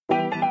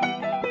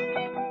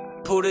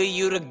Poodle,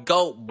 you the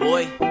GOAT,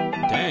 boy.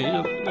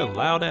 Dang, you a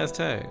loud ass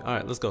tag.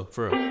 Alright, let's go,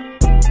 for real.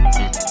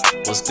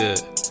 What's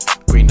good?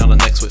 Green on the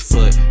next with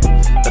foot.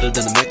 Better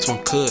than the next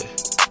one could.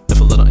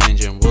 If a little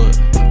engine would.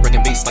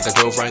 Breaking beats like I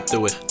drove right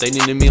through it. They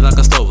needed me like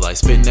a stove light.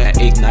 Spin that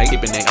ignite.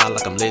 Keeping they eye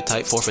like I'm lit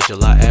tight. 4th of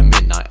July at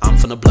midnight. I'm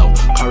finna blow.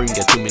 Car can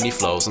get too many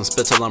flows. And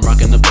spit till I'm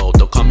rocking the boat.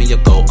 Don't call me a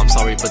goat. I'm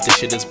sorry, but this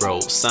shit is bro.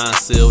 Signed,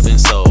 sealed,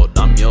 and sold.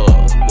 I'm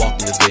yours.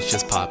 Walking this bitch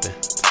just popping.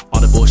 All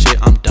the bullshit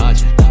I'm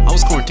dodging. I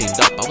was quarantined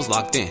up. I was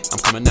locked in. I'm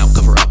coming out,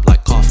 cover up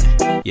like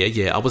coffin.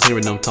 Yeah, I was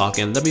hearing them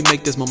talking. Let me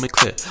make this moment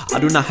clear. I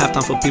do not have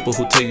time for people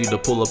who tell you to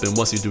pull up, and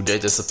once you do, they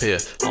disappear.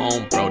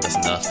 Oh, bro, that's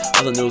enough.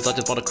 Other news, I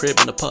just bought a crib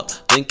and a pup.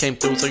 Link came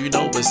through, so you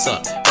know what's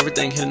up.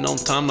 Everything hitting on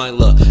time like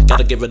luck.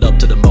 Gotta give it up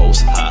to the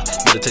most high.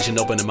 Meditation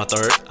open in my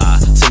third eye.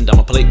 Sitting down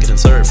my plate, getting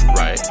served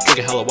right.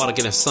 Drinking hella water,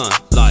 getting sun.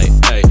 Like,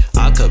 hey,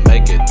 I could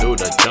make it through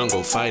the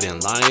jungle, fighting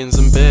lions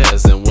and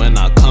bears. And when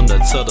I come to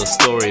tell the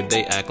story,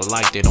 they act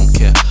like they don't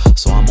care.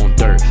 So I'm on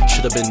dirt.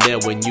 Should've been there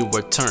when you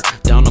were turned.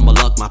 Down on my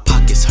luck, my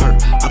pockets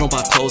hurt. I don't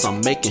buy clothes,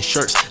 I'm making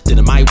shirts. Did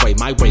it my way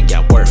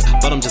got worth.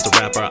 But I'm just a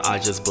rapper, I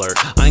just blurt.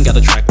 I ain't got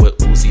a track with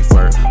Uzi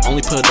Vert.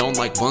 Only put on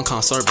like one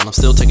concert, but I'm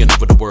still taking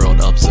over the world.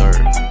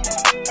 Observe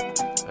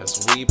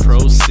as we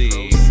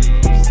proceed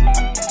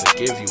to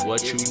give you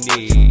what you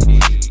need.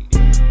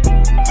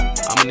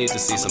 I'ma need to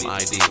see some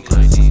ID.